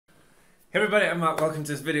Hey everybody, I'm Mark. Welcome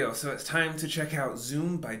to this video. So it's time to check out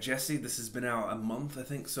Zoom by Jessi. This has been out a month, I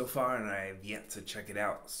think, so far, and I have yet to check it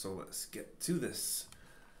out. So let's get to this.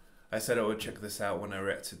 I said I would check this out when I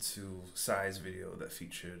reacted to Psy's video that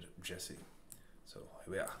featured Jessi. So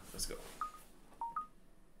here we are. Let's go.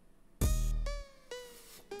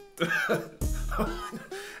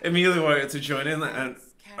 Immediately wanted to join in, and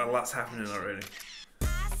a lot's happening already.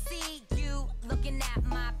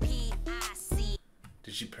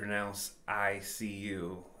 Did she pronounce I see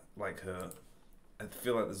you like her? I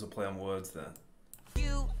feel like there's a play on words there.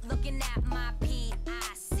 You looking at my PIC.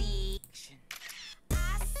 I see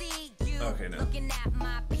you looking at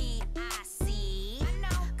my PIC.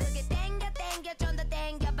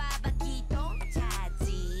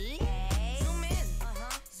 Zoom in,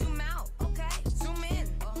 zoom out, okay. Zoom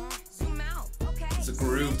in, zoom out, okay. There's a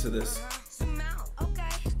groove to this.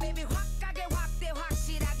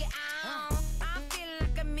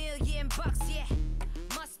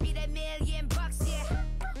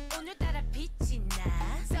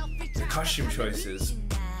 Costume choices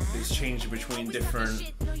is changing between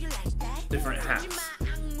different hats.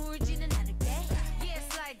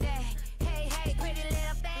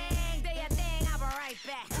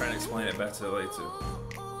 Trying to explain it better later.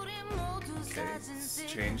 Okay, it's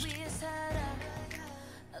changed.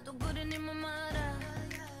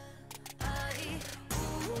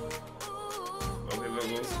 Okay,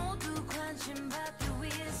 vocals.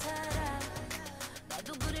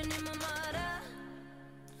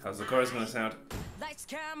 How's the chorus gonna sound? Lights,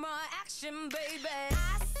 camera, action, baby.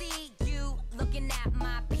 I see you looking at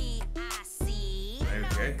my PIC.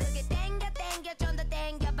 Okay.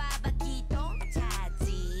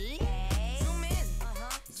 Zoom in,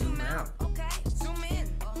 zoom out. Okay, zoom in.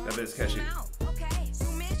 That bit's catchy. Okay,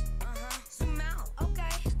 zoom in, zoom out.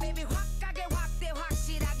 Okay, baby,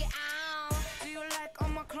 do you like all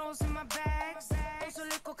my clothes in my bags? It's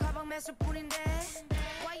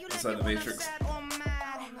like the Matrix.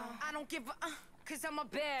 I don't give a cause I'm a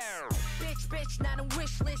bear. Bitch 나는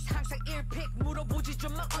wishlist 항상 earpick 물어보지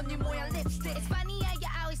좀 마 언니 모양 lipstick. It's funny how you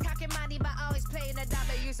always talking money but always playing the dumb.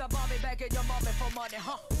 You so bomb me back in your moment for money,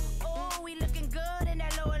 huh? Oh, we looking good in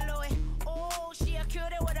that lower. Oh, she a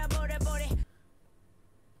cutie with a booty.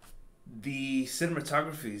 The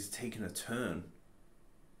cinematography is taking a turn.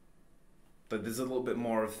 But there's a little bit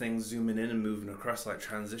more of things zooming in and moving across, like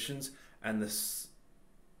transitions, and this.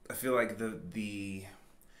 I feel like the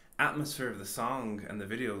atmosphere of the song and the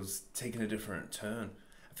video's taking a different turn.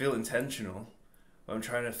 I feel intentional, but I'm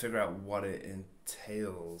trying to figure out what it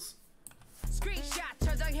entails.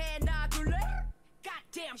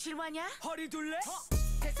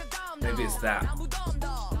 Maybe it's that.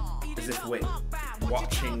 As if we're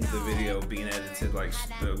watching the video being edited like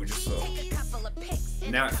we just saw.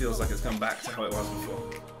 Now it feels like it's come back to how it was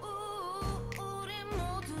before.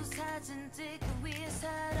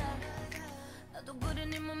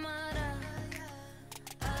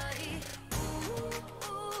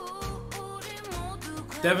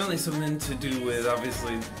 Definitely something to do with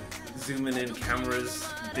obviously zooming in cameras,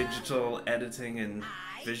 digital editing and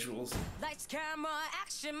visuals. Lights, camera,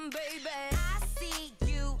 action, baby. I see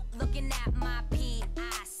you looking at my PIC.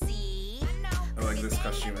 I like this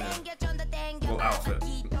costume here. Well, outfit.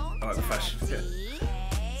 I like the fashion. Yeah.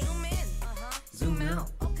 Zoom in, zoom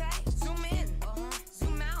out. Okay. Zoom in,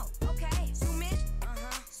 zoom out. Okay. Zoom in,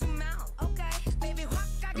 zoom out. Okay. Baby,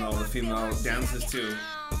 and all the female dancers too,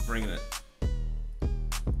 bringing it.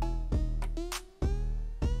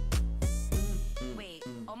 Wait,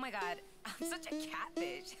 oh my god, I'm such a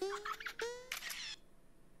catfish.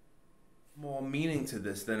 More meaning to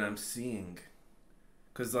this than I'm seeing.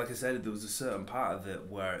 Because like I said, there was a certain part of it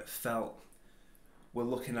where it felt we're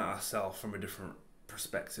looking at ourselves from a different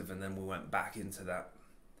perspective, and then we went back into that.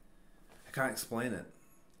 I can't explain it.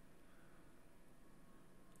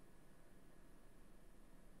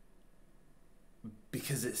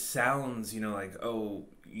 Because it sounds, you know, like, oh,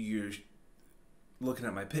 you're looking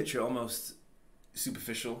at my picture, almost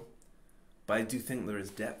superficial. But I do think there is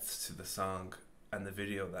depth to the song and the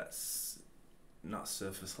video that's not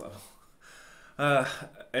surface level.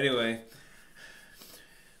 Anyway.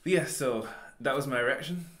 But yeah, so that was my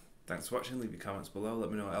reaction. Thanks for watching. Leave your comments below. Let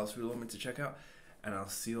me know what else you want me to check out. And I'll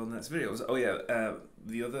see you on the next videos. Oh yeah,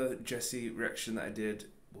 the other Jessi reaction that I did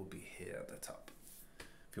will be here at the top,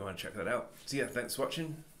 if you want to check that out. So yeah, thanks for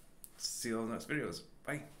watching. See you on the next videos.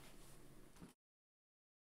 Bye.